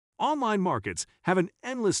Online markets have an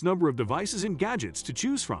endless number of devices and gadgets to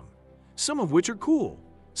choose from, some of which are cool,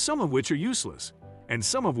 some of which are useless, and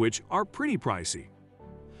some of which are pretty pricey.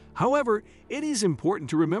 However, it is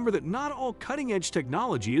important to remember that not all cutting-edge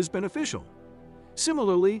technology is beneficial.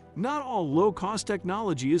 Similarly, not all low-cost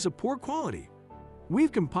technology is of poor quality.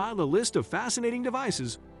 We've compiled a list of fascinating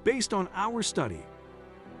devices based on our study.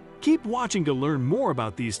 Keep watching to learn more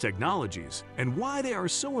about these technologies and why they are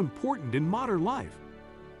so important in modern life.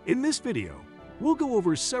 In this video, we'll go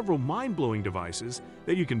over several mind-blowing devices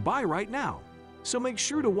that you can buy right now, so make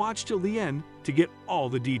sure to watch till the end to get all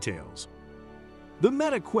the details. The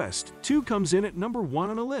Meta Quest 2 comes in at number 1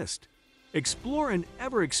 on the list. Explore an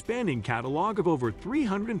ever-expanding catalog of over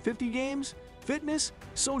 350 games, fitness,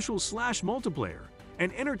 social/multiplayer,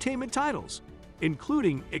 and entertainment titles,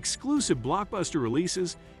 including exclusive blockbuster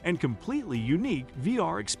releases and completely unique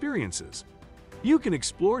VR experiences. You can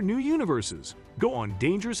explore new universes, go on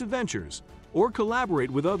dangerous adventures, or collaborate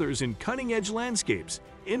with others in cutting-edge landscapes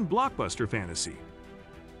in blockbuster fantasy.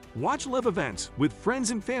 Watch live events with friends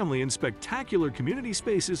and family in spectacular community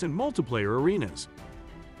spaces and multiplayer arenas.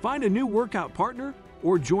 Find a new workout partner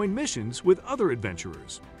or join missions with other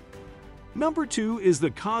adventurers. Number 2 is the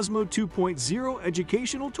Cosmo 2.0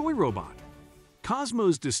 educational toy robot.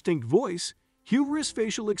 Cosmo's distinct voice, humorous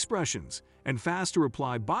facial expressions, and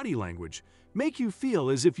fast-to-reply body language make you feel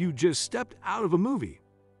as if you just stepped out of a movie.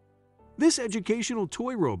 This educational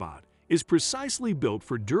toy robot is precisely built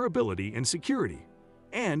for durability and security,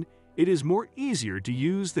 and it is more easier to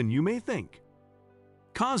use than you may think.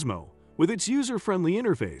 Cosmo, with its user-friendly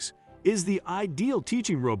interface, is the ideal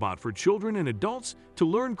teaching robot for children and adults to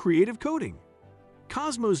learn creative coding.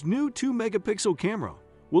 Cosmo's new 2-megapixel camera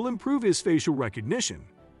will improve his facial recognition,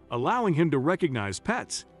 allowing him to recognize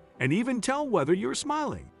pets and even tell whether you're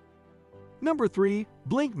smiling. Number 3.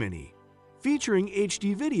 Blink Mini. Featuring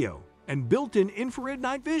HD video and built-in infrared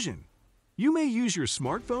night vision, you may use your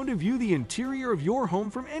smartphone to view the interior of your home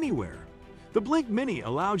from anywhere. The Blink Mini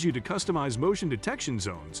allows you to customize motion detection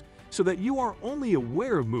zones so that you are only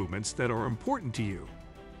aware of movements that are important to you.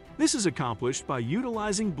 This is accomplished by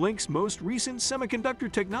utilizing Blink's most recent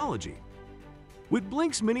semiconductor technology. With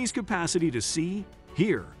Blink's Mini's capacity to see,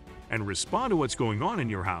 hear, and respond to what's going on in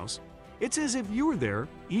your house, it's as if you're there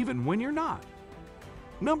even when you're not.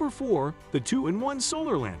 Number 4. The 2-in-1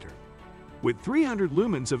 Solar Lantern. With 300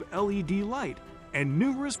 lumens of LED light and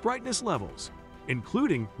numerous brightness levels,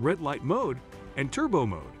 including red light mode and turbo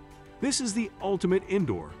mode, this is the ultimate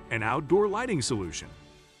indoor and outdoor lighting solution.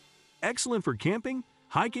 Excellent for camping,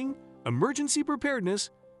 hiking, emergency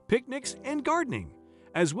preparedness, picnics, and gardening,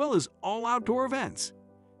 as well as all outdoor events.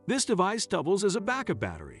 This device doubles as a backup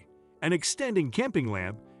battery, an extending camping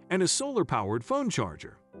lamp, and a solar-powered phone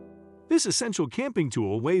charger. This essential camping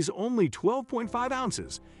tool weighs only 12.5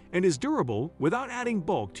 ounces and is durable without adding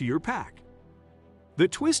bulk to your pack. The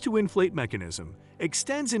twist-to-inflate mechanism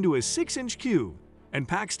extends into a 6-inch cube and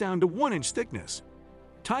packs down to 1-inch thickness.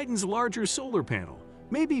 Titan's larger solar panel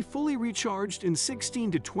may be fully recharged in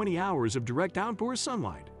 16 to 20 hours of direct outdoor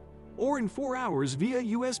sunlight, or in 4 hours via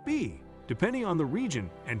USB, depending on the region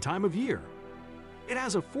and time of year. It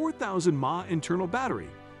has a 4,000 mAh internal battery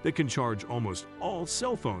that can charge almost all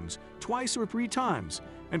cell phones twice or 3 times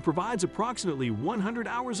and provides approximately 100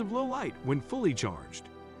 hours of low light when fully charged.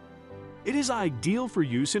 It is ideal for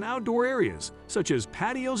use in outdoor areas such as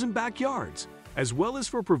patios and backyards, as well as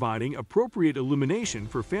for providing appropriate illumination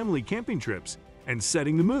for family camping trips and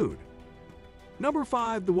setting the mood. Number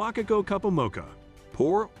 5. The Wakako Kappa Mocha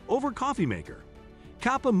Pour-Over Coffee Maker.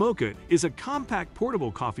 Kappa Mocha is a compact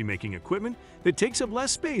portable coffee-making equipment that takes up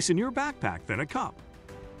less space in your backpack than a cup.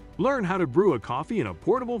 Learn how to brew a coffee in a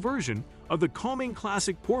portable version of the calming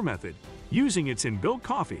classic pour method using its inbuilt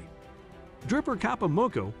coffee. Dripper Kappa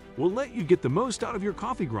Mocha will let you get the most out of your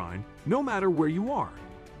coffee grind no matter where you are.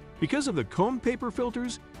 Because of the comb paper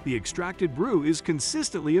filters, the extracted brew is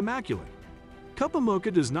consistently immaculate. Kappa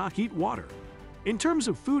Mocha does not heat water. In terms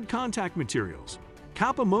of food contact materials,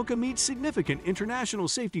 Kappa Mocha meets significant international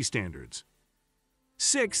safety standards.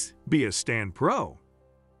 6. Be a Stand Pro.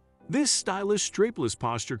 This stylish strapless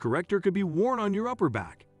posture corrector could be worn on your upper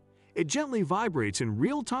back. It gently vibrates in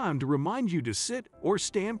real time to remind you to sit or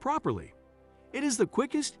stand properly. It is the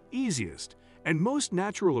quickest, easiest, and most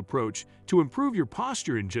natural approach to improve your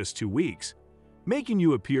posture in just 2 weeks, making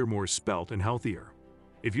you appear more svelte and healthier.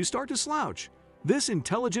 If you start to slouch, this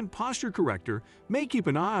intelligent posture corrector may keep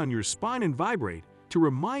an eye on your spine and vibrate to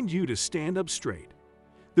remind you to stand up straight.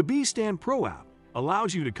 The Be Stand Pro app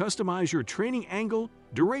allows you to customize your training angle,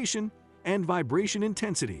 duration, and vibration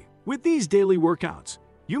intensity. With these daily workouts,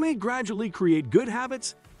 you may gradually create good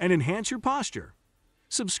habits and enhance your posture.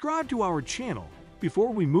 Subscribe to our channel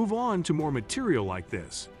before we move on to more material like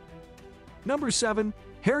this. Number 7.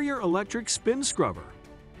 Harrier Electric Spin Scrubber.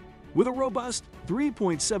 With a robust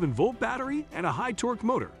 3.7-volt battery and a high-torque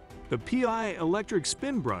motor, the PI Electric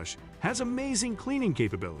Spin Brush has amazing cleaning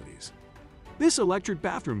capabilities. This electric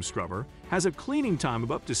bathroom scrubber has a cleaning time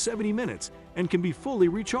of up to 70 minutes and can be fully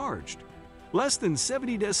recharged. Less than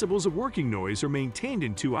 70 decibels of working noise are maintained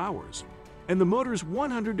in 2 hours, and the motor's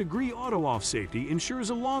 100-degree auto-off safety ensures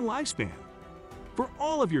a long lifespan. For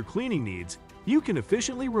all of your cleaning needs, you can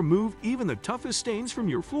efficiently remove even the toughest stains from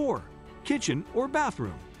your floor, kitchen, or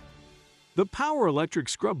bathroom. The Power Electric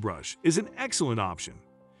Scrub Brush is an excellent option.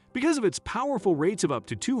 Because of its powerful rates of up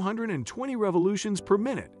to 220 revolutions per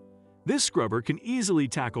minute, this scrubber can easily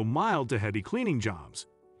tackle mild to heavy cleaning jobs.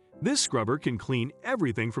 This scrubber can clean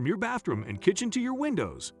everything from your bathroom and kitchen to your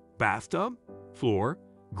windows, bathtub, floor,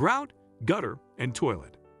 grout, gutter, and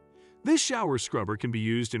toilet. This shower scrubber can be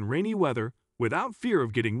used in rainy weather without fear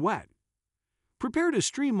of getting wet. Prepare to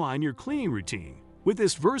streamline your cleaning routine with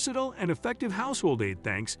this versatile and effective household aid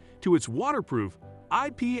thanks to its waterproof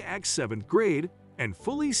IPX7 grade and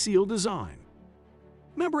fully sealed design.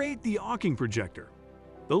 Number 8. The Aaking Projector.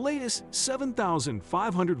 The latest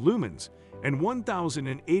 7,500 lumens and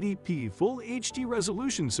 1080p Full HD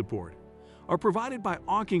resolution support are provided by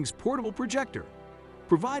Aaking's portable projector,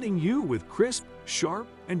 providing you with crisp, sharp,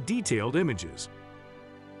 and detailed images.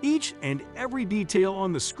 Each and every detail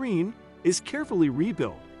on the screen is carefully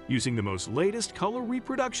rebuilt using the most latest color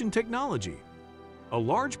reproduction technology. A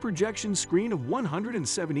large projection screen of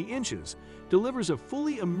 170 inches delivers a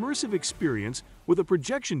fully immersive experience with a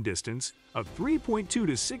projection distance of 3.2 to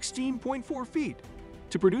 16.4 feet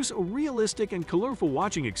to produce a realistic and colorful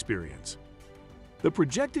watching experience. The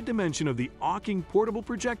projected dimension of the Aaking portable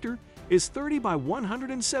projector is 30 by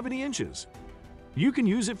 170 inches. You can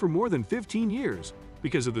use it for more than 15 years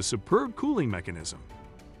because of the superb cooling mechanism,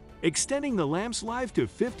 extending the lamp's life to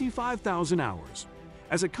 55,000 hours.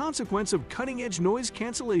 As a consequence of cutting-edge noise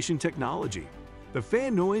cancellation technology, the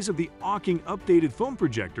fan noise of the Aaking updated foam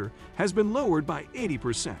projector has been lowered by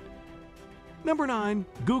 80%. Number 9.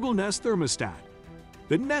 Google Nest Thermostat.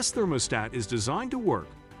 The Nest Thermostat is designed to work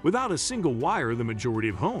without a single wire in the majority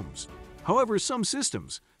of homes. However, some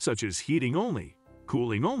systems, such as heating only,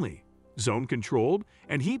 cooling only, zone-controlled,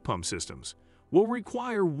 and heat pump systems, will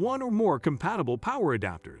require one or more compatible power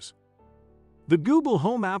adapters. The Google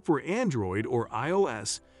Home app for Android or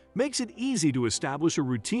iOS makes it easy to establish a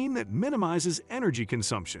routine that minimizes energy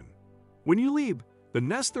consumption. When you leave, the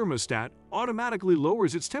Nest Thermostat automatically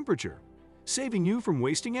lowers its temperature, saving you from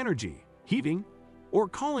wasting energy, heating, or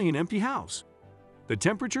calling an empty house. The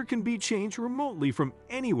temperature can be changed remotely from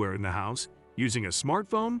anywhere in the house using a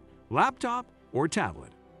smartphone, laptop, or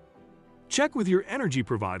tablet. Check with your energy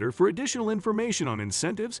provider for additional information on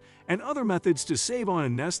incentives and other methods to save on a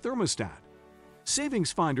Nest Thermostat.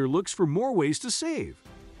 Savings Finder looks for more ways to save.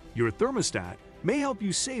 Your thermostat may help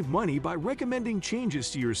you save money by recommending changes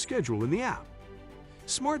to your schedule in the app.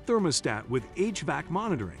 Smart Thermostat with HVAC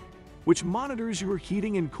monitoring, which monitors your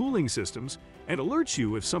heating and cooling systems and alerts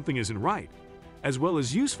you if something isn't right, as well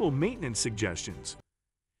as useful maintenance suggestions.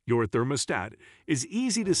 Your thermostat is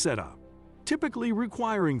easy to set up, typically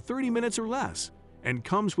requiring 30 minutes or less, and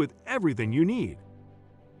comes with everything you need.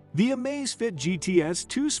 The Amazfit GTS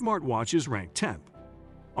 2 smartwatch is ranked 10th.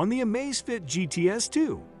 On the Amazfit GTS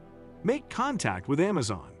 2, make contact with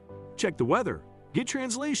Amazon, check the weather, get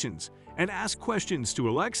translations, and ask questions to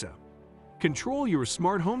Alexa. Control your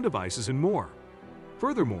smart home devices and more.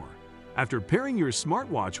 Furthermore, after pairing your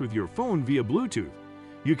smartwatch with your phone via Bluetooth,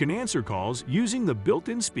 you can answer calls using the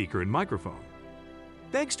built-in speaker and microphone.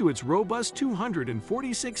 Thanks to its robust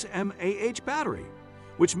 246 mAh battery,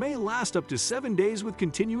 which may last up to 7 days with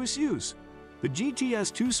continuous use, the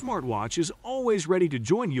GTS 2 smartwatch is always ready to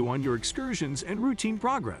join you on your excursions and routine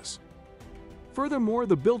progress. Furthermore,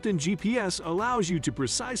 the built-in GPS allows you to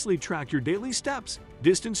precisely track your daily steps,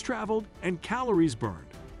 distance traveled, and calories burned.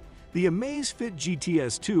 The Amazfit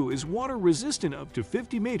GTS 2 is water-resistant up to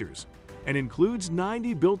 50 meters and includes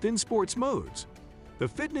 90 built-in sports modes. The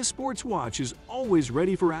fitness sports watch is always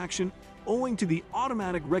ready for action owing to the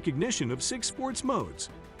automatic recognition of 6 sports modes,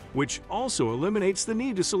 which also eliminates the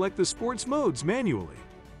need to select the sports modes manually.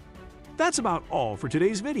 That's about all for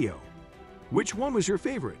today's video. Which one was your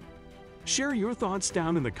favorite? Share your thoughts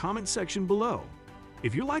down in the comment section below.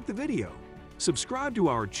 If you liked the video, subscribe to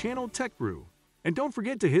our channel Tech Brew, and don't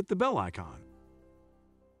forget to hit the bell icon.